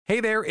Hey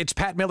there, it's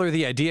Pat Miller,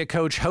 the Idea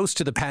Coach, host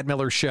of The Pat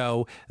Miller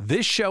Show.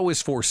 This show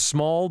is for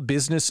small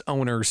business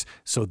owners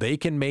so they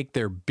can make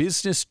their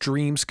business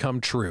dreams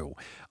come true.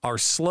 Our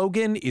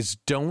slogan is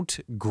Don't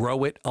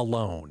Grow It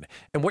Alone.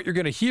 And what you're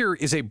going to hear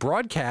is a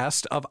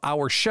broadcast of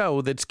our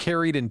show that's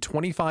carried in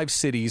 25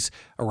 cities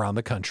around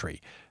the country.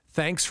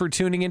 Thanks for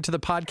tuning into the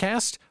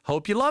podcast.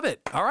 Hope you love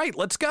it. All right,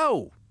 let's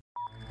go.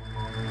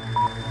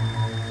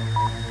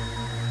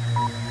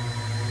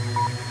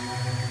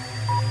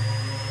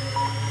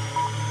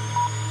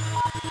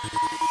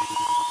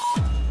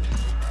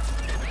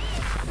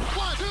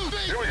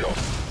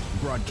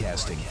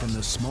 Broadcasting from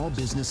the small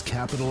business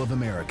capital of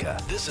America.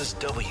 This is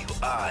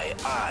WIIFM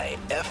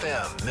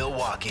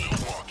Milwaukee,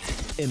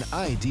 an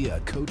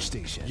Idea Coach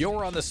station.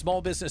 You're on the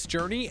small business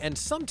journey, and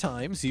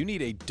sometimes you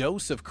need a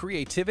dose of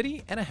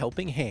creativity and a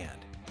helping hand.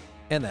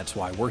 And that's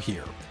why we're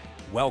here.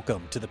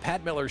 Welcome to the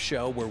Pat Miller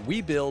Show, where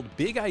we build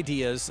big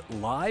ideas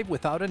live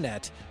without a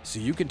net so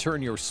you can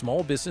turn your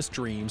small business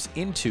dreams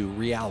into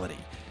reality.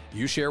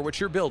 You share what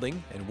you're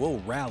building, and we'll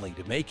rally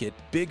to make it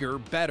bigger,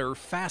 better,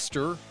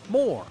 faster,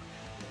 more.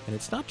 And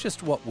it's not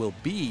just what will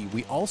be,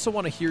 we also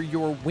want to hear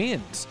your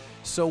wins.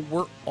 So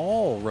we're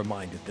all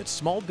reminded that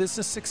small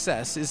business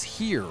success is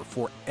here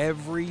for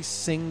every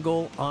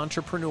single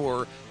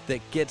entrepreneur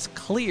that gets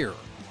clear,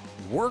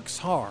 works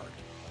hard,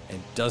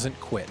 and doesn't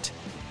quit.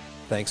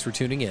 Thanks for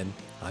tuning in.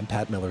 I'm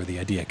Pat Miller, the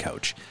Idea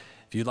Coach.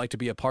 If you'd like to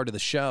be a part of the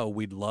show,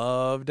 we'd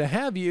love to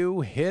have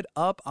you. Hit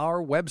up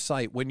our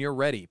website when you're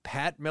ready,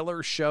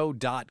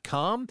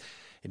 patmillershow.com,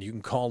 and you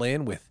can call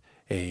in with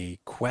a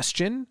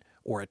question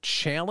or a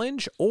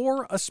challenge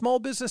or a small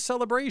business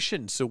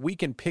celebration so we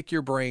can pick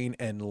your brain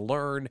and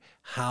learn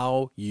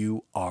how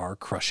you are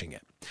crushing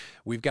it.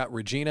 We've got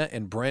Regina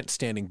and Brent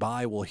standing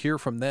by. We'll hear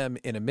from them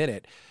in a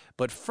minute.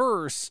 But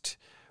first,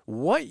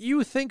 what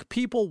you think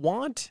people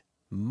want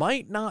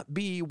might not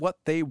be what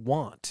they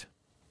want.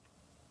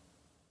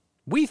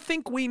 We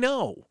think we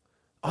know.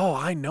 Oh,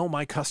 I know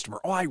my customer.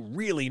 Oh, I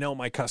really know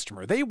my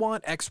customer. They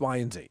want X, Y,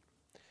 and Z.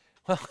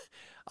 Well,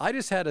 I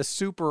just had a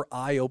super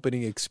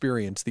eye-opening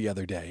experience the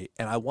other day,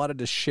 and I wanted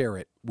to share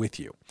it with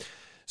you.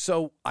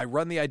 So I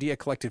run the Idea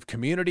Collective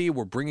community.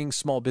 We're bringing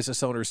small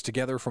business owners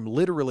together from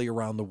literally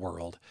around the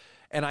world.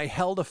 And I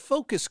held a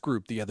focus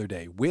group the other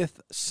day with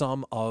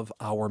some of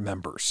our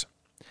members.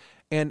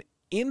 And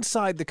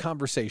inside the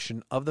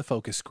conversation of the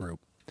focus group,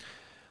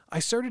 I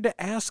started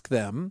to ask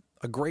them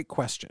a great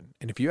question.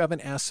 And if you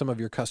haven't asked some of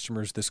your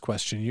customers this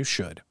question, you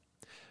should.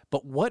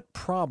 But what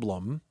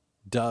problem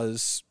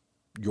does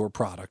your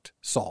product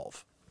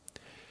solve?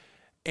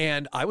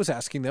 And I was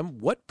asking them,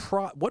 what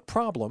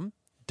problem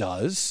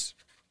does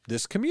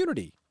this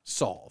community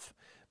solve?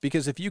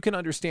 Because if you can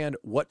understand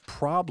what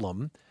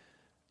problem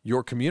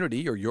your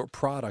community or your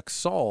product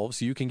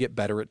solves, you can get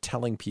better at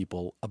telling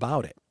people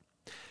about it.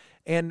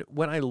 And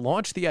when I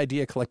launched the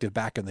Idea Collective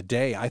back in the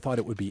day, I thought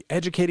it would be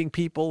educating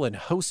people and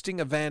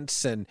hosting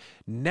events and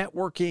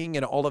networking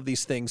and all of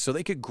these things so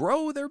they could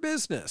grow their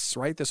business,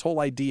 right? This whole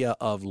idea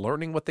of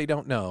learning what they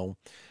don't know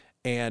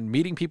and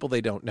meeting people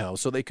they don't know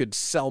so they could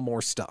sell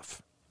more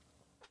stuff.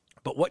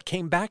 But what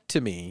came back to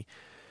me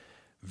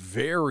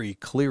very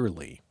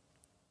clearly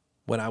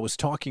when I was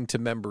talking to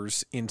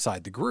members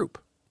inside the group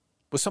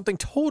was something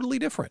totally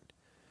different.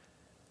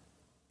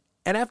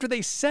 And after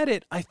they said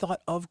it, I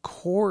thought, of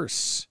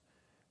course,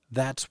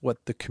 that's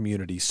what the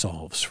community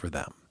solves for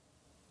them.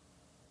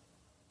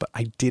 But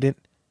I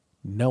didn't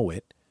know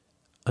it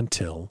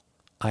until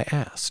I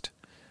asked.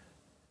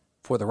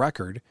 For the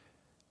record,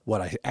 what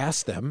I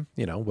asked them,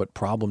 what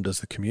problem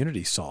does the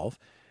community solve?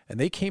 And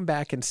they came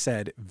back and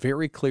said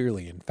very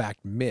clearly, in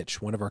fact,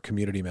 Mitch, one of our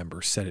community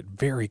members, said it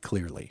very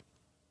clearly.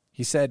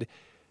 He said,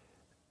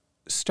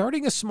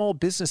 starting a small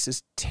business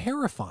is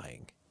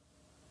terrifying.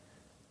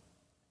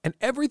 And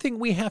everything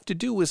we have to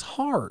do is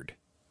hard.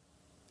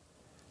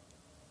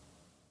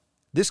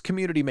 This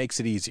community makes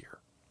it easier.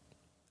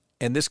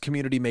 And this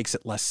community makes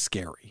it less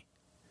scary.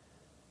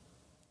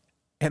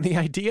 And the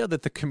idea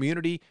that the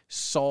community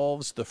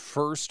solves the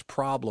first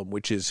problem,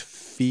 which is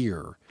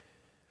fear,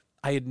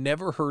 I had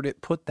never heard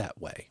it put that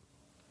way.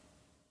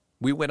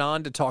 We went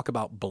on to talk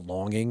about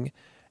belonging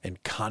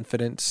and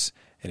confidence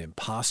and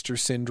imposter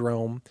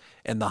syndrome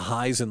and the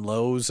highs and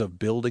lows of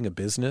building a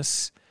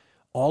business.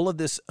 All of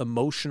this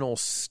emotional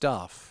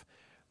stuff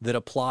that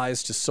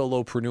applies to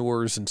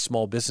solopreneurs and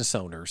small business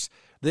owners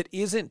that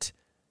isn't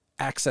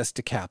access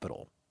to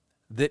capital,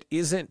 that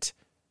isn't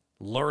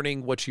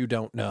learning what you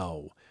don't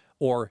know,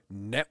 or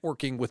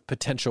networking with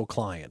potential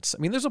clients. I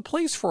mean, there's a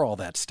place for all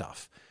that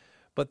stuff,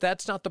 but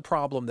that's not the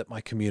problem that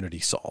my community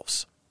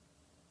solves.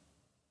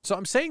 So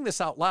I'm saying this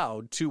out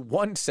loud to,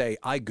 one, say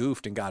I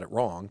goofed and got it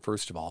wrong,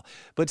 first of all.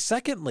 But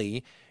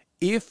secondly,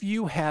 if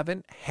you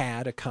haven't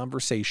had a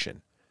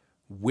conversation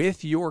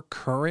with your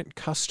current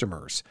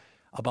customers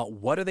about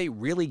what are they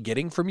really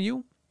getting from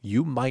you,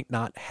 you might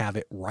not have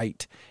it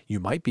right. You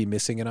might be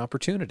missing an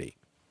opportunity.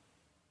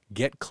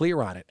 Get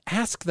clear on it.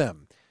 Ask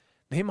them.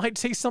 They might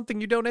say something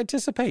you don't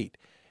anticipate.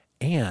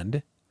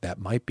 And that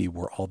might be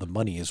where all the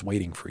money is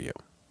waiting for you.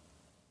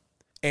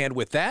 And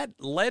with that,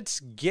 let's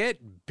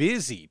get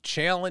busy.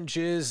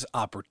 Challenges,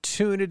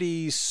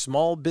 opportunities,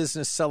 small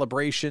business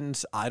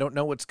celebrations. I don't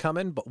know what's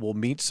coming, but we'll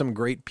meet some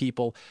great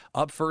people.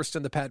 Up first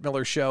in the Pat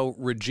Miller Show,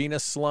 Regina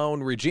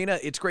Sloan. Regina,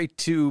 it's great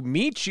to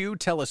meet you.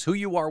 Tell us who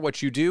you are,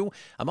 what you do.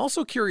 I'm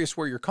also curious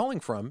where you're calling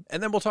from,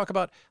 and then we'll talk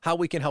about how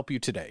we can help you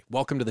today.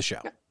 Welcome to the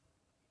show.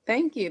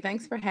 Thank you.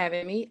 Thanks for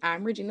having me.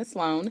 I'm Regina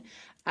Sloan.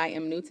 I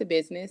am new to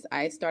business.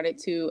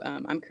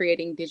 I'm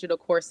creating digital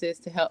courses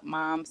to help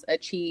moms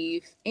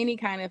achieve any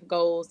kind of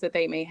goals that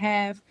they may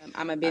have.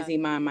 I'm a busy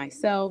mom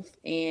myself,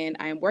 and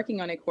I'm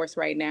working on a course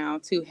right now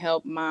to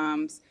help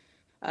moms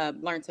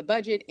learn to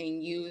budget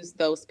and use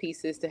those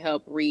pieces to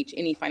help reach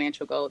any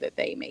financial goal that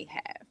they may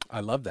have. I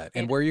love that.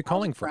 And where are you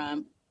calling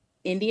from?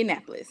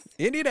 Indianapolis.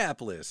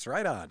 Indianapolis,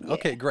 right on. Yeah.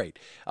 Okay, great.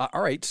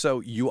 All right, so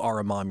you are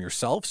a mom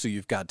yourself, so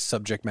you've got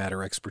subject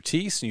matter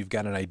expertise, and you've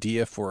got an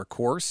idea for a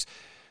course.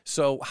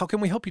 So how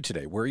can we help you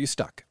today? Where are you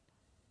stuck?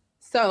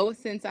 So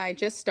since I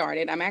just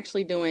started, I'm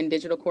actually doing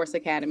Digital Course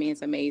Academy.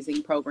 It's an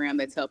amazing program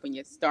that's helping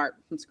you start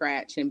from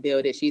scratch and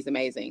build it. She's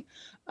amazing.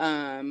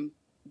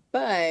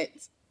 But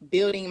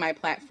building my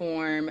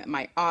platform,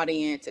 my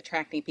audience,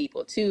 attracting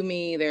people to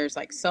me. There's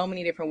like so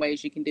many different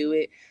ways you can do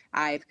it.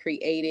 I've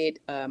created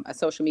a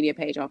social media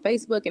page on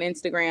Facebook and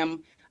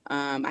Instagram.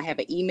 I have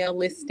an email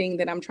listing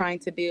that I'm trying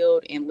to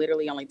build, and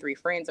literally only 3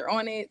 friends are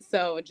on it.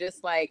 So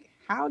just like,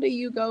 how do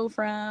you go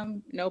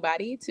from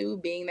nobody to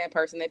being that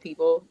person that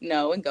people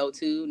know and go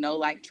to, know,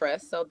 like,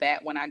 trust, so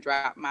that when I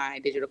drop my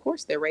digital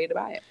course, they're ready to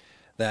buy it?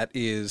 That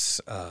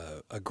is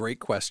a great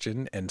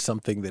question, and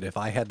something that if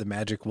I had the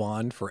magic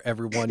wand for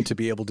everyone to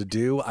be able to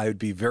do, I would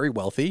be very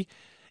wealthy.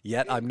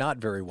 Yet I'm not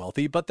very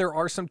wealthy, but there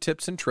are some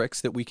tips and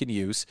tricks that we can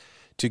use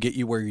to get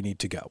you where you need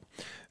to go.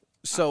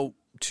 So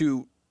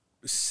to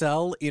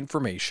sell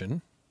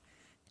information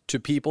to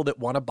people that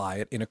want to buy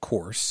it in a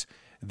course,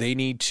 they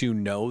need to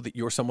know that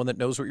you're someone that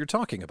knows what you're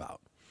talking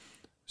about.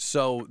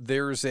 So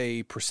there's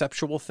a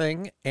perceptual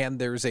thing and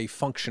there's a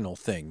functional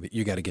thing that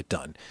you got to get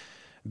done.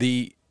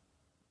 The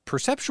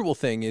perceptual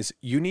thing is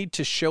you need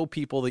to show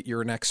people that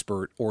you're an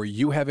expert or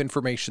you have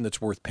information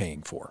that's worth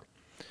paying for,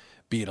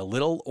 be it a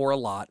little or a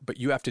lot, but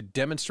you have to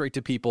demonstrate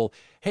to people,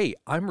 hey,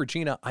 I'm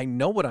Regina. I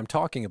know what I'm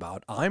talking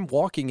about. I'm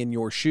walking in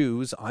your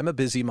shoes. I'm a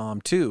busy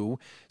mom too,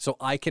 so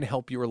I can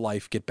help your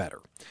life get better.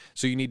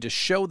 So you need to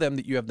show them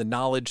that you have the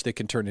knowledge that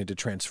can turn into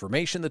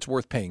transformation that's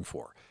worth paying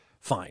for.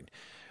 Fine.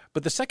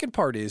 But the second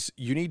part is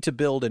you need to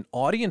build an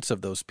audience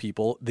of those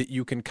people that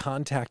you can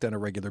contact on a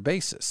regular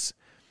basis.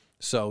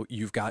 So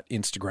you've got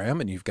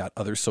Instagram and you've got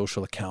other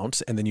social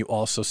accounts, and then you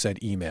also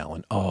said email,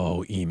 and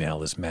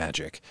email is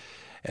magic.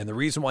 And the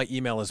reason why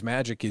email is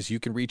magic is you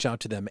can reach out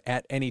to them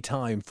at any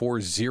time for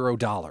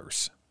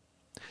 $0.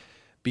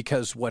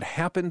 Because what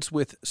happens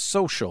with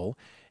social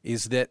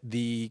is that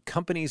the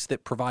companies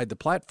that provide the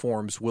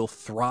platforms will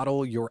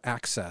throttle your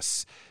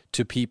access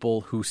to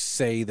people who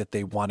say that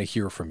they want to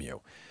hear from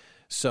you.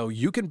 So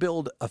you can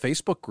build a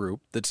Facebook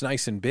group that's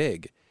nice and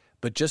big,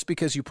 but just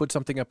because you put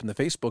something up in the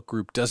Facebook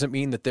group doesn't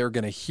mean that they're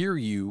going to hear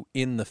you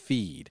in the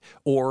feed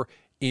or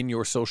in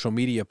your social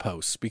media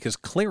posts, because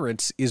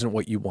clearance isn't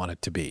what you want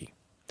it to be.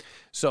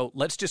 So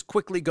let's just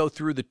quickly go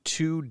through the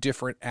 2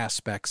 different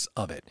aspects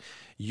of it.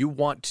 You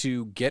want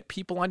to get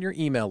people on your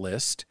email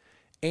list,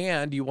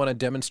 and you want to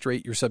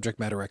demonstrate your subject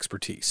matter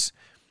expertise.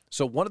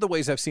 So one of the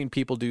ways I've seen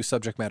people do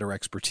subject matter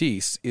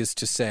expertise is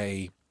to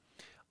say,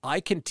 I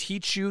can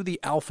teach you the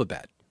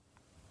alphabet,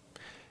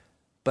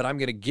 but I'm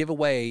going to give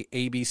away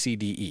A, B, C,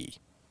 D, E.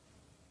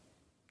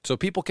 So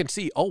people can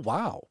see, oh,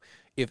 wow,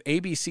 if A,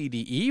 B, C,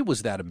 D, E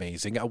was that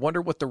amazing, I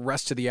wonder what the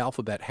rest of the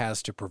alphabet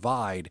has to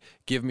provide.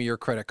 Give me your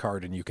credit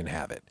card and you can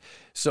have it.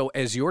 So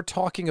as you're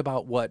talking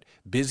about what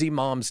busy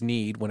moms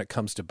need when it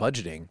comes to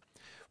budgeting,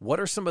 what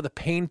are some of the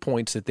pain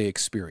points that they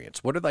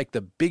experience? What are like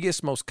the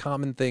biggest, most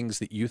common things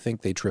that you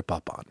think they trip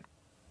up on?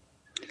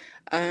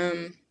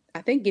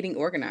 I think getting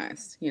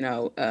organized,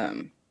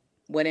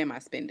 what am I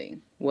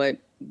spending?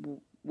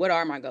 What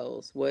are my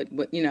goals? What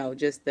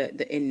just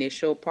the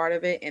initial part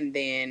of it, and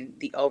then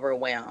the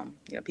overwhelm.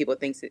 People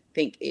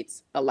think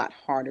it's a lot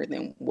harder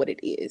than what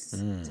it is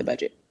to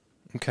budget.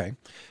 Okay.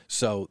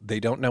 So they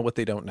don't know what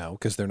they don't know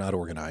because they're not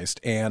organized,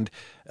 and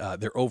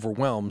they're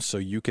overwhelmed, so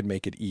you can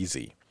make it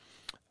easy.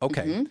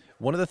 Okay. Mm-hmm.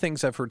 One of the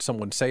things I've heard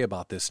someone say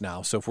about this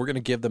now, so if we're going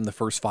to give them the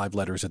first 5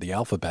 letters of the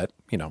alphabet,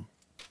 you know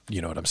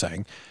what I'm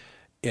saying,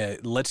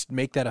 let's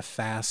make that a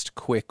fast,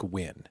 quick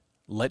win.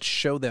 Let's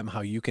show them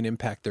how you can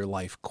impact their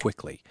life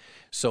quickly.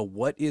 So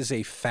what is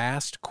a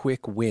fast,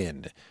 quick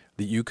win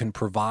that you can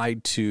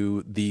provide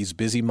to these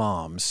busy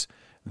moms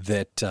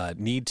that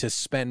need to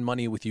spend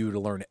money with you to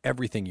learn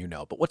everything you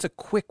know? But what's a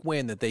quick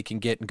win that they can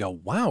get and go,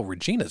 wow,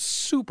 Regina's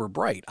super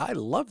bright. I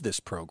love this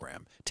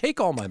program. Take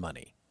all my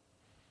money.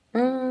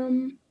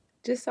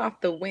 Just off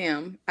the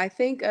whim, I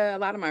think a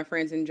lot of my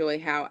friends enjoy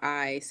how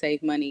I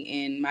save money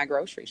in my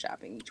grocery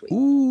shopping each week.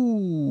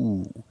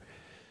 Ooh.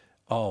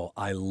 Oh,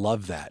 I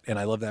love that. And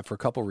I love that for a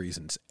couple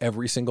reasons.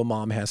 Every single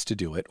mom has to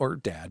do it, or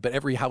dad, but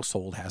every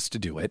household has to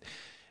do it.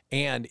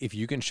 And if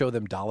you can show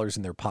them dollars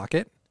in their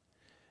pocket,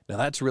 Now,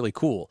 that's really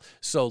cool.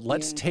 So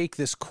let's Yeah. take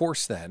this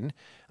course then.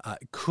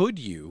 Could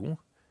you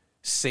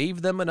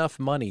save them enough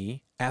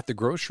money at the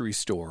grocery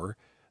store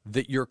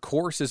that your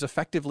course is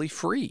effectively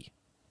free?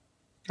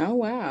 Oh,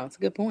 wow. That's a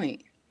good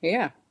point.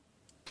 Yeah.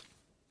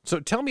 So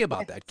tell me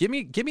about that. Give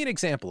me an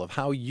example of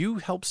how you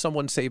help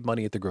someone save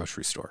money at the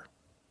grocery store.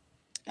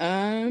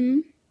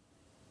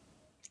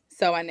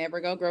 So I never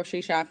go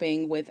grocery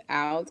shopping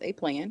without a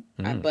plan.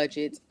 I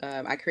budget,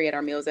 I create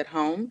our meals at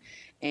home.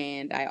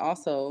 And I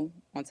also,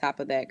 on top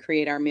of that,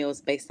 create our meals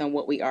based on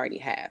what we already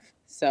have.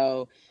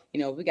 So,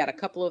 if we got a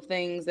couple of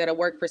things that'll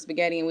work for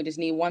spaghetti and we just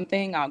need one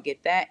thing, I'll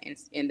get that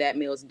and that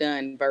meal's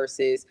done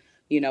versus,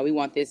 we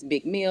want this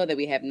big meal that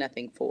we have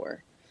nothing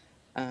for.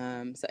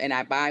 And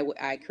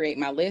I create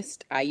my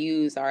list. I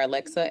use our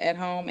Alexa at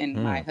home, and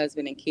my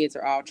husband and kids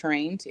are all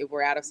trained. If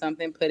we're out of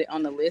something, put it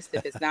on the list.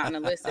 If it's not on the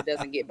list, it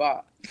doesn't get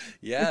bought.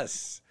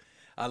 Yes.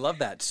 I love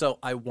that. So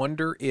I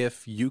wonder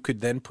if you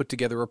could then put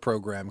together a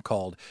program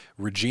called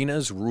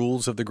Regina's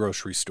Rules of the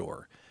Grocery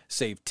Store.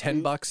 Save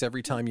 $10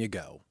 every time you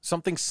go.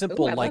 Something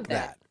simple I like love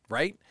that.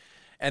 right?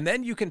 And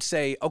then you can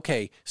say,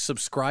 okay,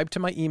 subscribe to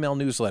my email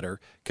newsletter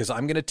because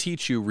I'm going to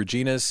teach you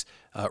Regina's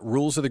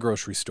Rules of the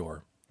Grocery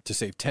Store to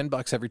save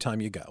 $10 every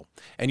time you go.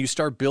 And you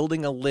start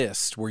building a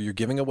list where you're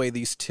giving away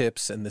these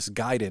tips and this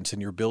guidance,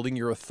 and you're building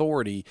your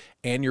authority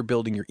and you're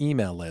building your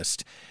email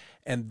list.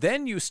 And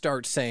then you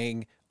start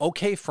saying,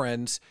 okay,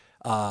 friends,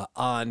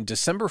 on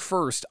December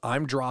 1st,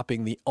 I'm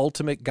dropping the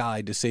ultimate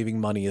guide to saving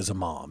money as a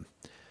mom.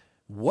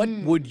 What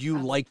would you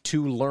like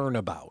to learn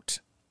about?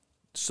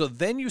 So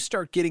then you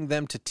start getting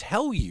them to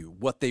tell you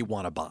what they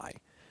want to buy.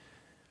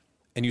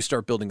 And you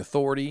start building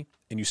authority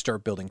and you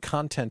start building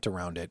content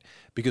around it.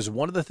 Because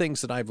one of the things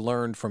that I've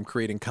learned from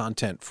creating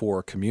content for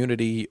a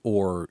community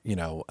or,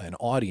 an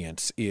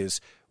audience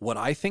is what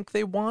I think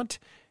they want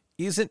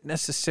isn't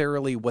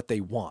necessarily what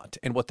they want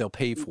and what they'll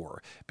pay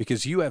for,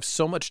 because you have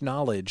so much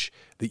knowledge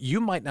that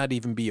you might not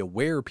even be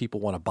aware people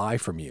want to buy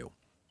from you.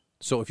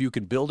 So if you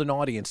can build an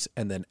audience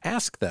and then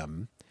ask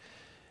them,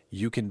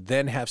 you can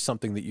then have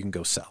something that you can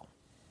go sell.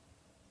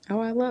 Oh,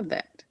 I love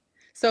that.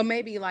 So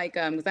maybe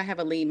because I have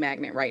a lead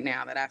magnet right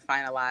now that I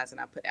finalized and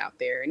I put out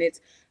there, and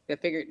I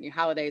figured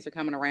holidays are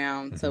coming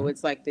around. So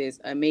it's like this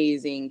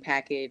amazing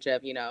package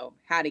of,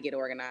 how to get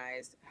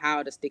organized,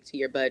 how to stick to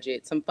your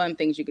budget, some fun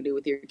things you can do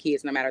with your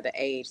kids, no matter the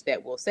age,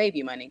 that will save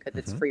you money because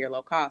it's free or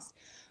low cost.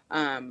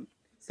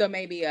 So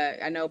maybe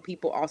I know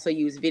people also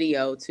use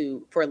video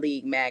for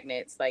lead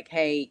magnets, like,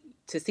 hey,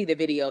 to see the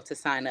video to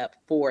sign up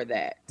for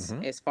that,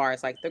 as far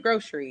as like the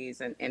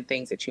groceries and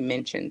things that you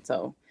mentioned.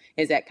 So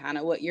is that kind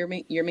of what you're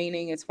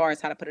meaning as far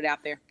as how to put it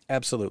out there?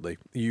 Absolutely.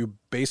 You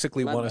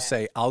basically Love want to that.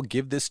 say, I'll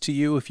give this to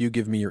you if you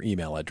give me your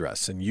email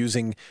address. And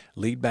using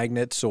lead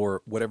magnets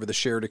or whatever the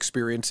shared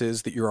experience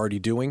is that you're already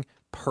doing,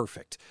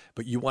 perfect.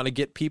 But you want to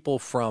get people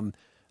from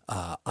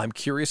I'm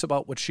curious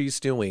about what she's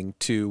doing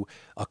to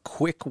a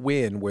quick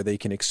win where they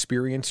can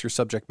experience your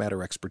subject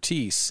matter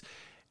expertise.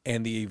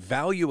 And the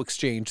value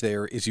exchange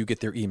there is you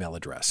get their email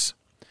address.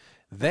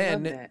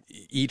 Then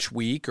each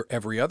week or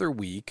every other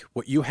week,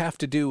 what you have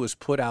to do is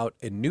put out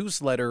a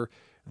newsletter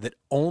that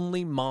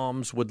only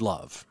moms would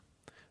love.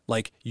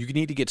 Like, you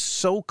need to get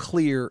so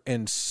clear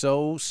and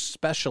so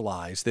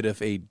specialized that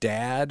if a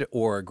dad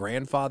or a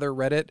grandfather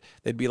read it,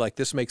 they'd be like,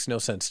 this makes no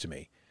sense to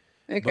me.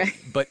 Okay.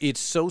 But it's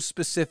so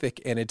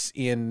specific, and it's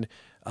in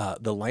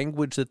the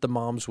language that the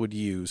moms would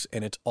use,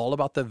 and it's all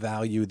about the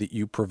value that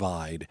you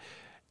provide.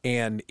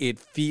 And it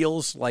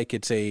feels like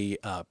it's a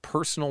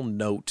personal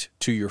note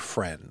to your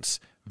friends.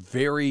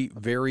 Very,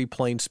 very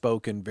plain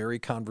spoken, very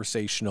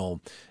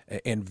conversational,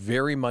 and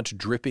very much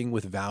dripping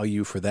with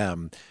value for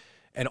them.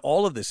 And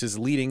all of this is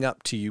leading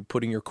up to you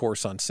putting your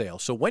course on sale.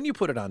 So when you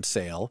put it on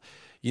sale,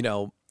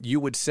 you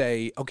would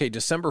say, okay,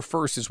 December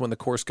 1st is when the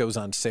course goes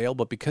on sale,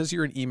 but because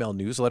you're an email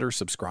newsletter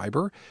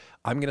subscriber,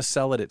 I'm going to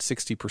sell it at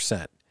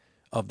 60%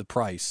 of the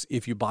price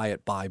if you buy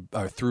it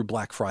through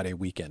Black Friday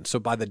weekend. So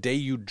by the day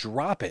you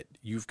drop it,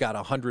 you've got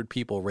 100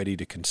 people ready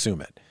to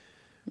consume it.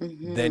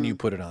 Then you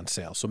put it on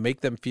sale. So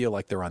make them feel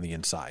like they're on the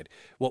inside.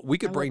 Well, we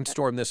could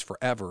brainstorm this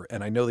forever,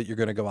 and I know that you're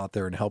going to go out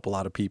there and help a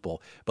lot of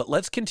people. But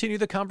let's continue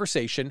the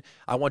conversation.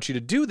 I want you to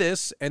do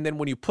this, and then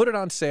when you put it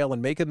on sale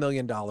and make $1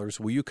 million,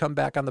 will you come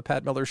back on the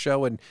Pat Miller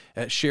Show and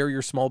share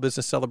your small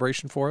business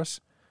celebration for us?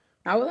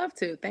 I would love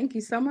to. Thank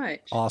you so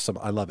much. Awesome.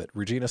 I love it.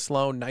 Regina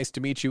Sloan, nice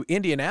to meet you.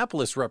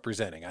 Indianapolis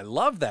representing. I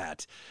love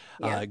that.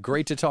 Yeah.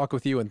 Great to talk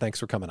with you, and thanks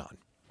for coming on.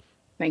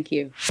 Thank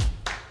you.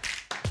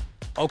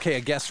 Okay,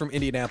 a guest from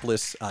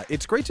Indianapolis.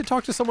 It's great to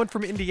talk to someone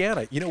from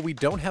Indiana. We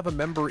don't have a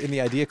member in the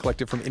Idea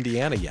Collective from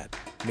Indiana yet.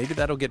 Maybe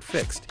that'll get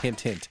fixed.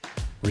 Hint, hint.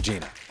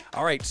 Regina.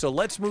 All right, so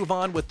let's move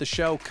on with the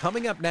show.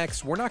 Coming up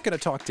next, we're not going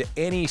to talk to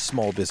any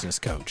small business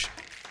coach.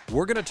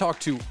 We're going to talk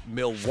to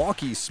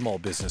Milwaukee's small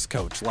business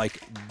coach,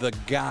 like the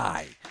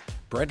guy.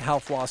 Brent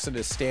Halfwasson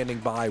is standing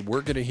by.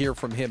 We're going to hear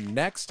from him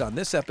next on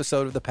this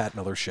episode of The Pat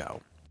Miller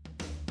Show.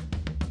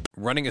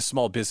 Running a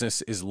small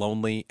business is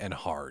lonely and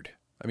hard.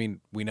 I mean,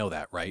 we know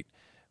that, right?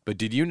 But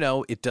did you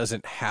know it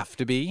doesn't have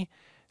to be?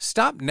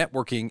 Stop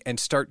networking and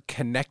start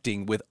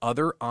connecting with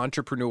other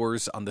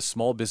entrepreneurs on the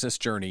small business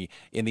journey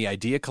in the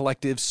Idea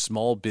Collective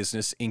Small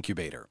Business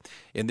Incubator.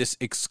 In this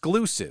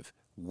exclusive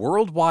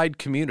worldwide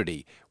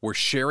community, we're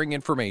sharing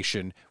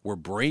information, we're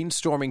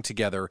brainstorming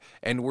together,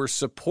 and we're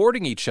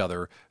supporting each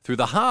other through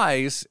the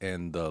highs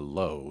and the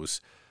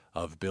lows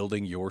of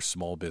building your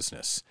small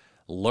business.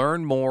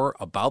 Learn more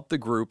about the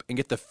group and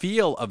get the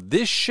feel of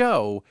this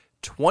show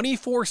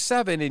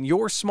 24/7 in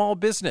your small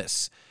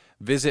business.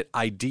 Visit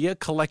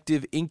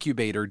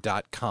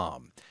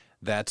ideacollectiveincubator.com.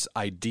 That's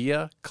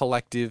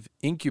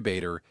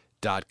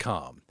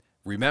ideacollectiveincubator.com.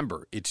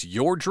 Remember, it's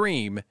your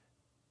dream.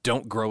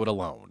 Don't grow it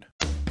alone.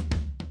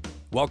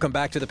 Welcome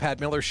back to the Pat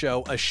Miller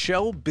Show, a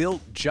show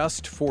built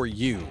just for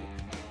you,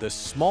 the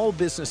small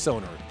business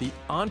owner, the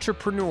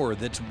entrepreneur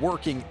that's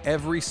working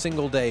every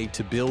single day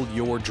to build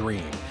your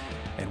dream.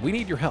 And we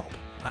need your help.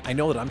 I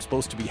know that I'm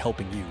supposed to be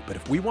helping you, but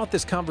if we want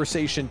this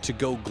conversation to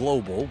go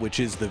global,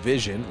 which is the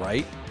vision,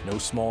 right? No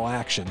small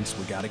actions,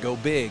 we got to go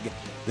big,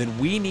 then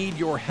we need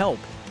your help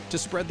to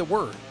spread the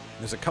word.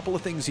 There's a couple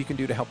of things you can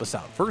do to help us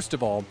out. First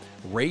of all,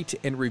 rate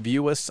and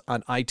review us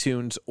on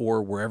iTunes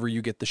or wherever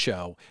you get the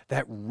show.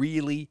 That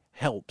really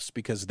helps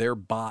because their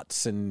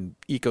bots and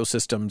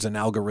ecosystems and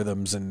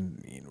algorithms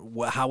and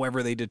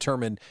however they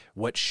determine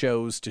what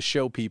shows to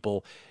show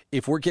people,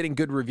 if we're getting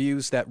good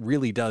reviews, that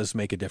really does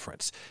make a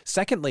difference.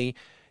 Secondly,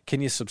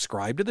 can you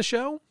subscribe to the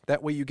show?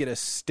 That way you get a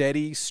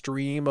steady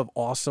stream of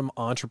awesome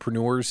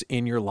entrepreneurs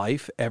in your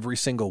life every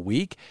single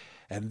week.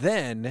 And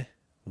then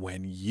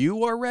when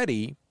you are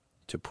ready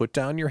to put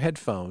down your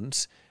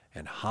headphones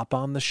and hop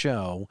on the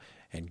show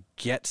and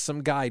get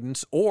some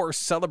guidance or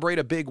celebrate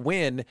a big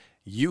win,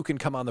 you can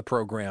come on the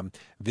program.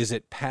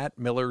 Visit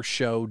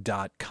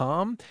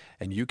patmillershow.com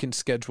and you can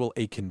schedule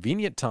a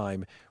convenient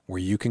time where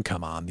you can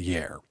come on the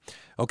air.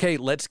 Okay,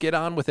 let's get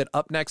on with it.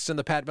 Up next in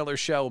the Pat Miller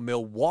Show,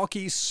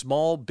 Milwaukee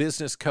small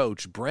business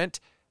coach Brent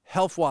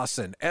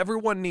Helfwassen.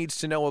 Everyone needs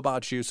to know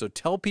about you, so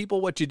tell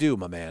people what you do,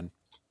 my man.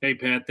 Hey,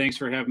 Pat, thanks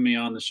for having me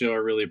on the show. I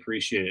really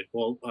appreciate it.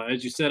 Well,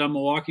 as you said, I'm a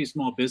Milwaukee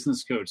small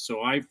business coach,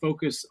 so I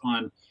focus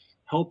on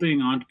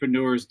helping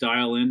entrepreneurs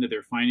dial into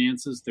their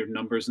finances, their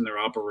numbers, and their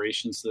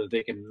operations so that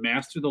they can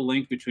master the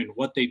link between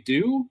what they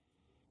do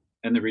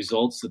and the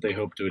results that they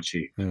hope to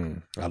achieve.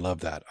 I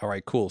love that. All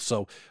right, cool.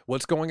 So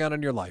what's going on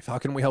in your life? How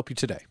can we help you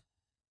today?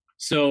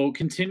 So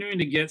continuing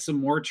to get some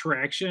more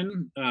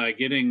traction,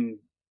 getting,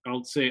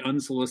 I'll say,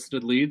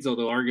 unsolicited leads,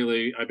 although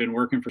arguably I've been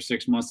working for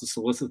 6 months to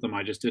solicit them.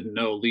 I just didn't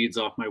know. Leads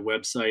off my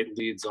website,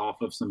 leads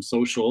off of some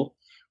social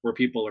where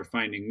people are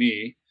finding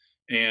me.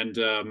 And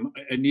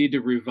I need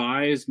to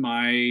revise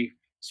my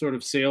sort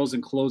of sales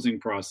and closing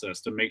process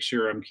to make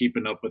sure I'm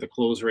keeping up with the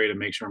close rate and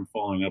make sure I'm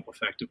following up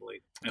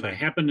effectively. And I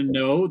happen to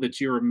know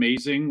that you're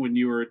amazing when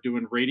you were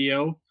doing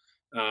radio.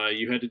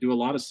 You had to do a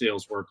lot of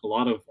sales work, a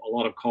lot of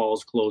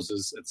calls,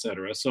 closes, et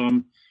cetera. So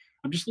I'm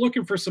just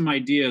looking for some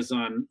ideas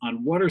on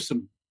what are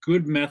some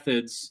good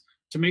methods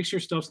to make sure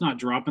stuff's not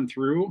dropping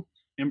through,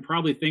 and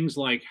probably things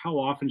like how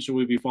often should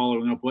we be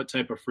following up, what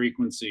type of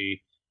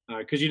frequency,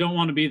 because you don't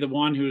want to be the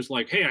one who's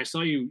like, hey, I saw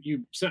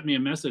you sent me a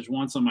message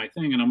once on my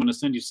thing and I'm going to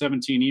send you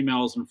 17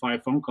 emails and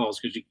 5 phone calls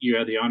because you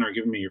had the honor of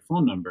giving me your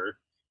phone number.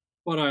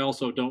 But I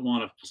also don't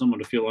want someone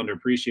to feel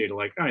underappreciated,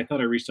 like, I thought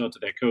I reached out to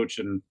that coach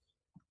and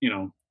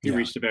he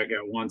reached it back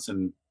out once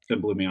and then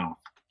blew me off.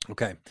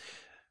 Okay.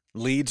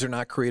 Leads are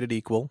not created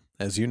equal,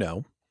 as you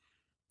know.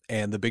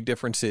 And the big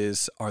difference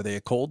is, are they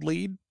a cold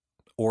lead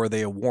or are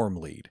they a warm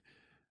lead?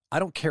 I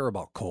don't care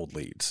about cold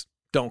leads.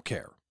 Don't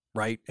care,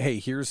 right? Hey,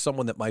 here's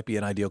someone that might be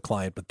an ideal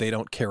client, but they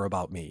don't care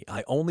about me.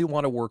 I only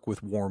want to work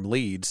with warm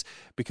leads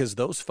because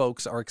those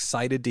folks are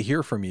excited to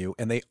hear from you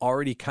and they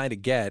already kind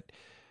of get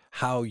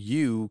how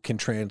you can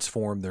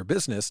transform their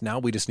business. Now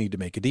we just need to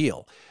make a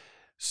deal.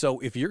 So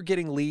if you're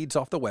getting leads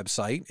off the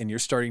website and you're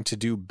starting to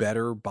do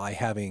better by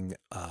having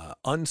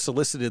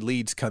unsolicited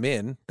leads come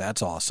in,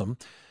 that's awesome.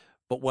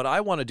 But what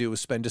I want to do is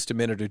spend just a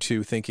minute or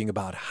two thinking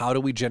about how do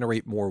we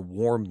generate more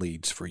warm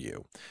leads for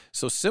you.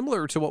 So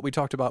similar to what we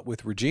talked about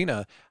with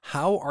Regina,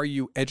 how are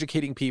you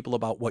educating people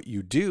about what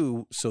you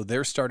do so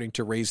they're starting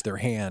to raise their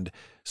hand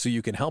so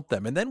you can help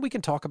them? And then we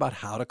can talk about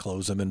how to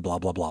close them and blah,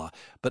 blah, blah.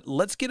 But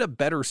let's get a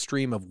better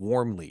stream of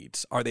warm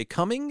leads. Are they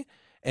coming?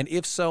 And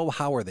if so,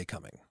 how are they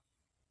coming?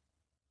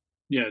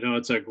 Yeah, no,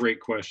 it's a great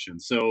question.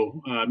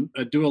 So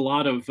I do a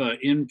lot of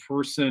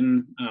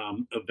in-person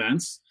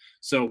events.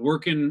 So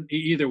working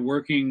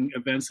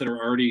events that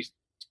are already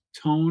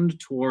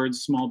toned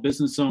towards small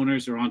business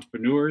owners or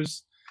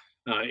entrepreneurs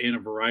in a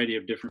variety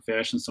of different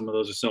fashions. Some of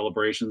those are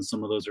celebrations,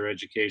 some of those are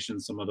education,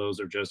 some of those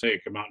are just,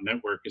 hey, come out and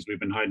network because we've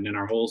been hiding in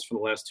our holes for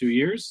the last 2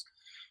 years.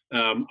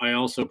 I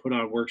also put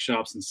on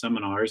workshops and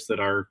seminars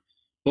that are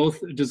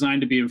both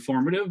designed to be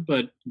informative,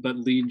 but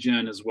lead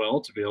gen as well,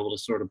 to be able to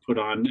sort of put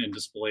on and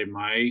display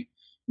my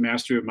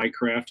mastery of my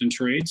craft and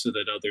trade so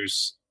that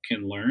others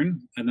can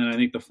learn. And then I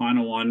think the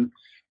final one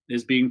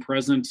is being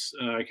present,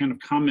 kind of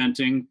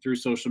commenting through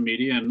social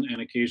media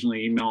and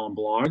occasionally email and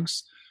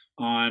blogs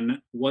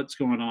on what's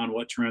going on,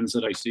 what trends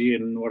that I see,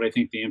 and what I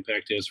think the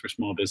impact is for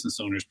small business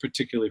owners,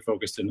 particularly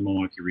focused in the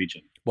Milwaukee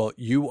region. Well,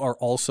 you are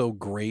also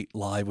great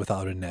live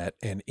without a net,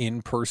 and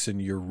in person,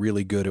 you're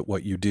really good at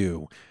what you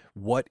do.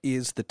 What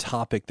is the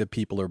topic that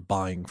people are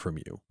buying from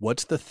you?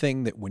 What's the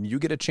thing that when you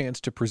get a chance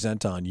to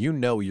present on, you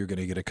know you're going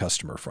to get a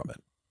customer from it?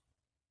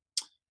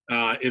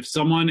 If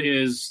someone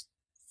is,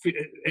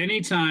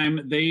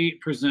 anytime they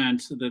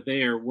present that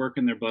they are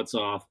working their butts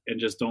off and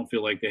just don't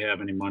feel like they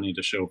have any money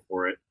to show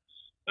for it,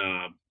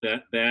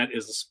 that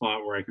is a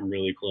spot where I can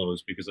really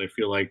close, because I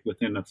feel like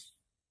within a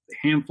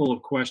handful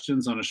of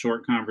questions on a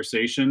short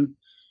conversation,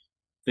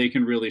 they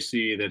can really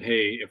see that,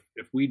 hey,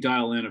 if we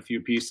dial in a few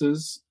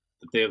pieces,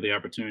 that they have the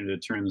opportunity to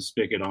turn the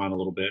spigot on a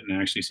little bit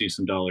and actually see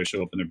some dollars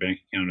show up in their bank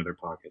account or their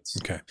pockets.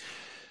 Okay.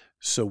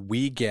 So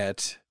we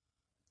get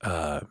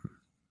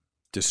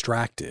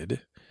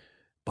distracted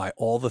by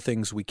all the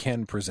things we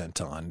can present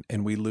on,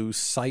 and we lose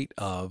sight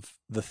of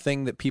the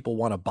thing that people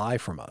want to buy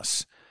from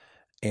us.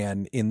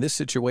 And in this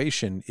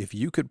situation, if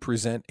you could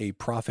present a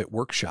profit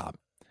workshop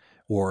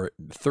or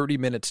 30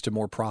 minutes to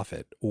more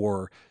profit,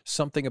 or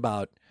something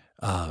about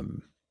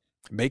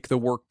make the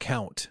work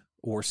count,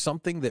 or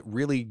something that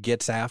really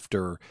gets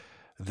after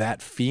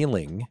that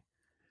feeling,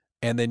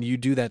 and then you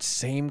do that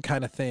same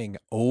kind of thing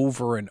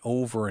over and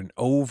over and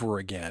over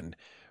again,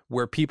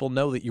 where people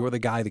know that you're the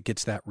guy that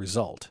gets that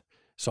result.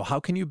 So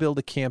how can you build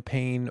a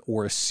campaign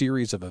or a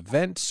series of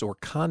events or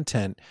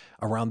content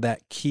around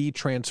that key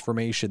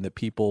transformation that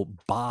people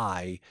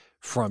buy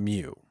from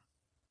you?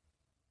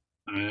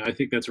 I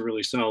think that's a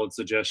really solid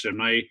suggestion.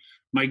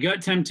 My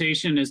gut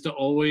temptation is to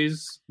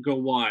always go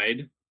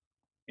wide,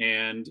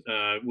 and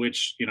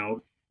which,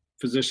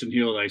 physician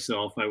heal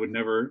thyself. I would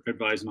never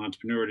advise an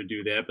entrepreneur to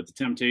do that, but the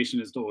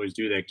temptation is to always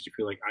do that, because you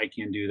feel like, I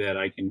can do that.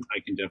 I can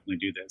definitely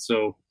do that.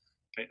 So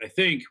I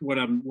think what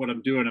I'm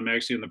doing, I'm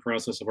actually in the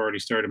process of already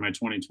started my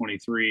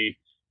 2023.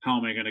 How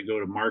am I going to go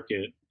to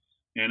market?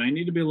 And I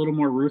need to be a little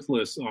more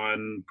ruthless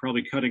on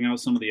probably cutting out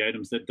some of the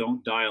items that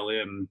don't dial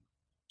in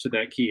to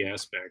that key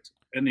aspect.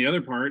 And the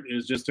other part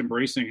is just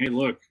embracing, hey,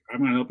 look, I'm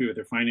going to help you with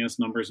your finance,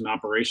 numbers, and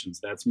operations.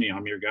 That's me.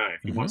 I'm your guy.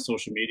 If you want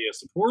social media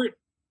support,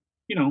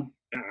 I'm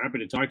happy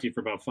to talk to you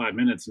for about 5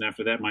 minutes. And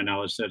after that, my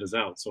knowledge set is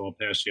out. So I'll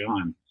pass you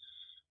on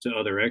to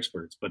other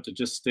experts. But to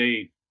just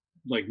stay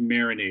like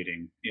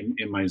marinating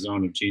in my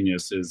zone of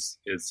genius is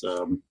it's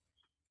going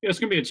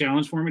to be a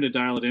challenge for me to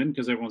dial it in,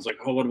 because everyone's like,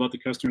 oh, what about the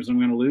customers I'm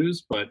going to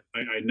lose? But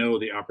I know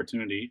the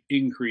opportunity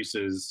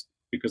increases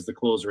because the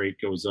close rate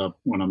goes up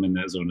when I'm in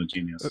that zone of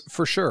genius.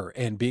 For sure.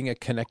 And being a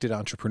connected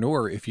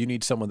entrepreneur, if you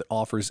need someone that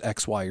offers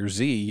X, Y, or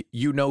Z,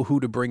 you know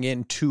who to bring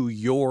in to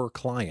your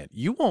client.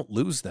 You won't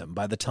lose them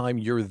by the time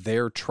you're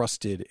their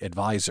trusted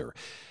advisor.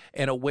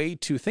 And a way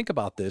to think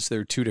about this,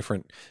 there are two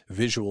different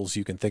visuals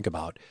you can think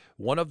about.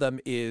 One of them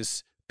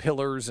is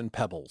pillars and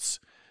pebbles.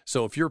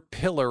 So if your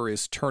pillar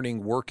is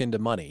turning work into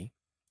money,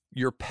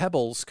 your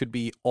pebbles could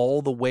be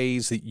all the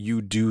ways that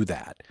you do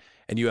that.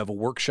 And you have a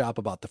workshop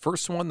about the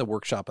first one, the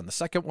workshop on the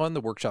second one, the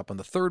workshop on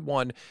the third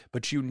one,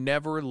 but you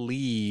never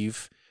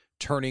leave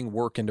turning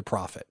work into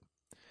profit.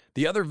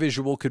 The other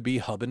visual could be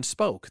hub and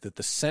spoke, that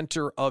the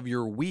center of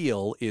your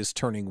wheel is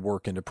turning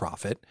work into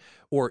profit.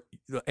 Or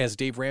as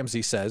Dave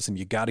Ramsey says, and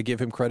you got to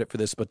give him credit for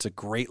this, but it's a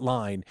great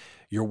line,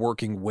 you're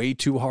working way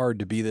too hard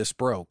to be this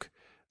broke.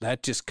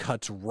 That just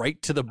cuts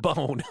right to the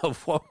bone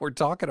of what we're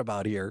talking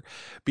about here,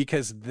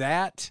 because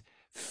that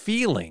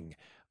feeling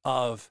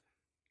of,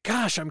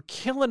 gosh, I'm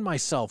killing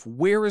myself,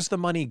 where is the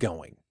money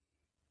going?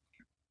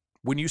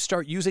 When you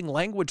start using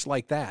language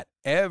like that,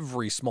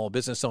 every small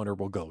business owner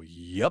will go,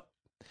 yep.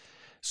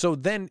 So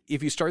then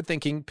if you start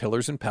thinking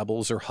pillars and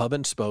pebbles or hub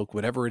and spoke,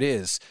 whatever it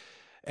is,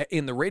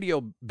 in the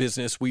radio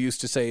business, we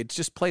used to say,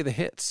 just play the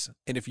hits.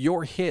 And if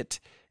your hit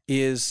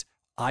is,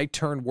 I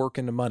turn work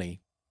into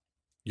money,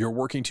 you're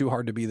working too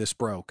hard to be this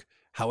broke,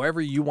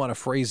 however you want to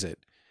phrase it,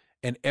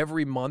 and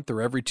every month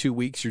or every 2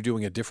 weeks, you're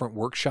doing a different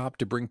workshop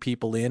to bring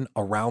people in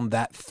around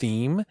that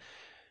theme,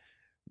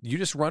 you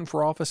just run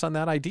for office on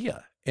that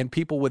idea. And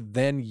people would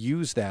then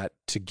use that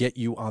to get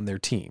you on their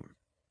team.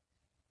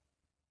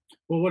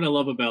 Well, what I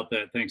love about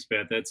that, thanks,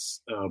 Pat,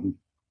 that's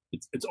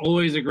it's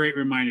always a great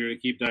reminder to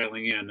keep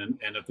dialing in.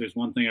 And if there's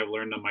one thing I've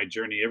learned on my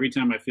journey, every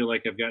time I feel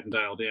like I've gotten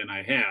dialed in,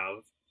 I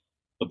have,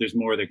 but there's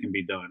more that can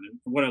be done. And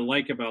what I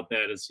like about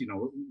that is,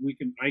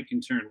 I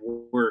can turn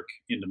work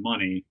into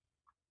money.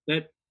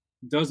 That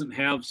doesn't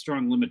have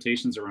strong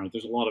limitations around it.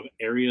 There's a lot of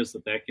areas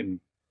that can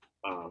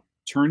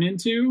turn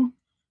into.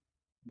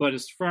 But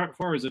as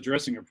far as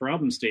addressing a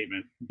problem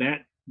statement,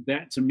 that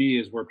to me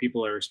is where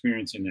people are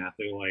experiencing that.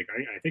 They're like,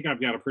 I think I've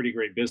got a pretty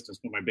great business,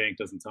 but my bank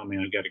doesn't tell me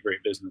I've got a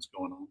great business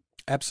going on.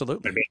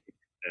 Absolutely. My bank,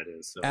 that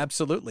is. So.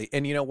 Absolutely.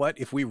 And you know what?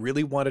 If we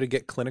really wanted to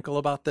get clinical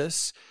about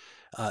this,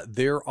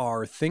 there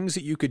are things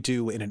that you could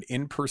do in an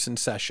in-person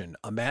session.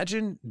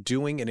 Imagine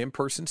doing an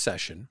in-person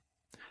session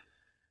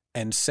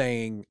and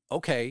saying,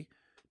 okay,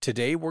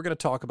 today we're going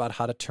to talk about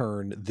how to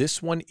turn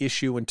this one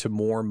issue into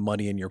more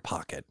money in your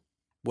pocket.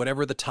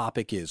 Whatever the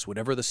topic is,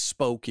 whatever the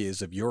spoke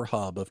is of your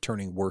hub of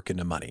turning work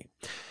into money.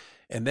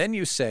 And then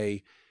you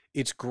say,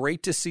 It's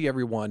great to see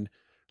everyone.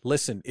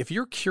 Listen, if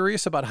you're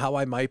curious about how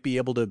I might be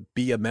able to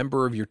be a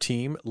member of your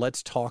team,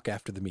 let's talk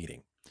after the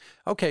meeting.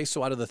 Okay,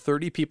 so out of the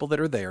 30 people that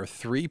are there,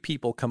 3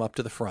 people come up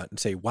to the front and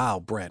say, wow,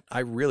 Brent, I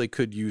really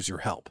could use your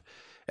help.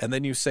 And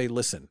then you say,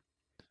 listen,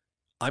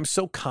 I'm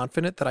so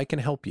confident that I can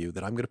help you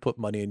that I'm going to put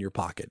money in your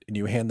pocket. And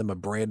you hand them a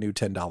brand new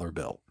 $10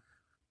 bill.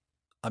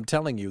 I'm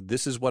telling you,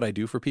 this is what I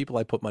do for people.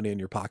 I put money in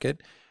your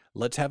pocket.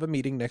 Let's have a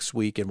meeting next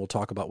week and we'll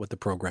talk about what the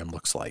program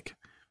looks like.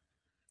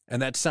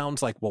 And that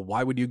sounds like, well,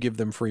 why would you give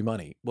them free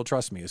money? Well,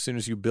 trust me, as soon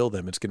as you bill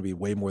them, it's going to be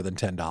way more than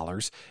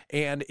 $10.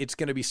 And it's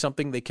going to be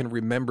something they can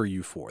remember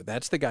you for.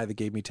 That's the guy that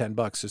gave me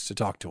 $10 just to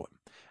talk to him.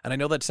 And I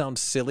know that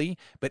sounds silly,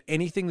 but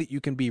anything that you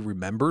can be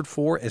remembered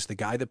for as the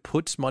guy that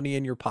puts money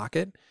in your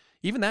pocket,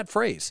 even that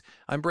phrase,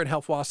 I'm Brent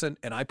Helfwassen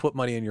and I put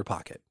money in your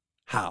pocket.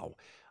 How?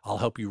 I'll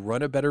help you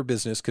run a better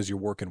business because you're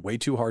working way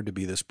too hard to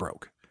be this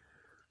broke.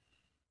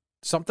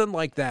 Something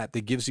like that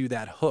gives you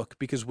that hook,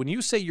 because when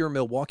you say you're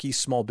Milwaukee's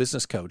small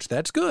business coach,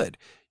 that's good.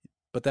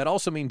 But that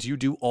also means you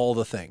do all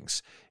the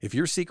things. If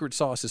your secret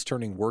sauce is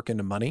turning work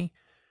into money,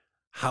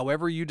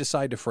 however you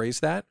decide to phrase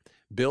that,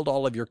 build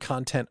all of your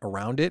content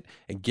around it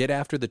and get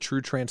after the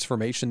true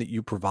transformation that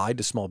you provide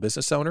to small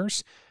business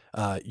owners,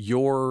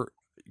 you're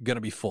going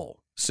to be full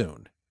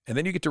soon. And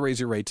then you get to raise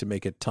your rate to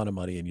make a ton of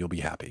money and you'll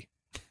be happy.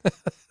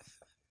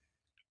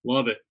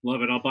 Love it.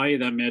 Love it. I'll buy you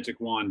that magic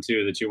wand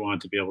too that you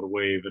want to be able to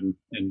wave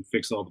and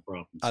fix all the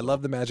problems. I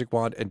love the magic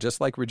wand. And just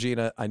like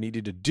Regina, I need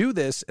you to do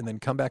this and then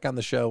come back on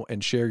the show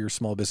and share your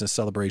small business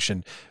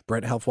celebration.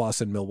 Brent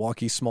Helfwassen,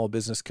 Milwaukee small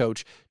business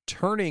coach,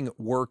 turning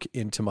work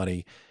into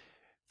money.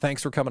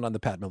 Thanks for coming on the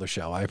Pat Miller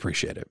Show. I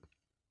appreciate it.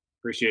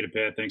 Appreciate it,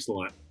 Pat. Thanks a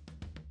lot.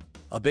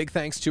 A big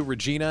thanks to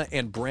Regina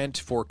and Brent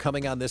for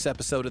coming on this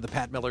episode of the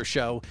Pat Miller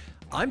Show.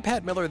 I'm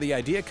Pat Miller, the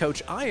Idea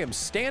Coach. I am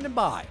standing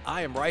by.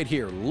 I am right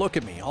here. Look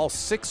at me, all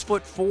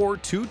 6'4",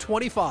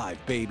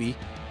 225, baby.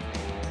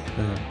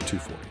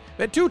 240.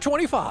 At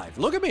 225.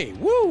 Look at me.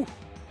 Woo!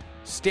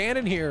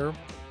 Standing here,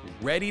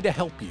 ready to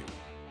help you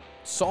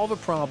solve a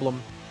problem,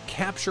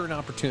 capture an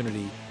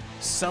opportunity,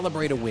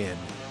 celebrate a win.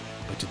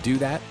 But to do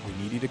that,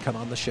 we need you to come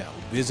on the show.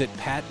 Visit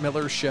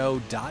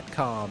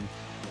patmillershow.com.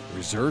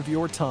 Reserve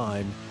your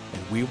time,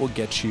 and we will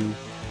get you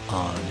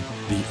on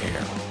the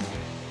air.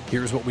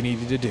 Here's what we need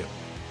you to do.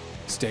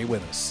 Stay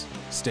with us,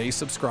 stay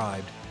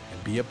subscribed,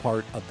 and be a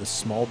part of the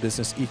small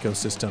business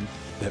ecosystem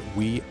that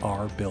we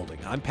are building.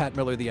 I'm Pat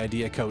Miller, the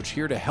Idea Coach,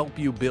 here to help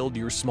you build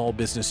your small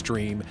business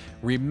dream.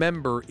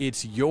 Remember,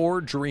 it's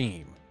your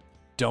dream.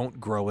 Don't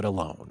grow it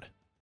alone.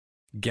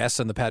 Guests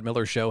on the Pat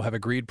Miller Show have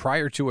agreed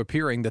prior to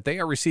appearing that they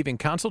are receiving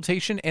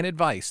consultation and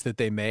advice that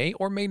they may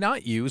or may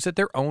not use at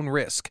their own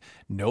risk.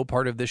 No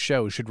part of this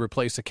show should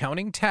replace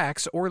accounting,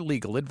 tax, or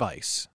legal advice.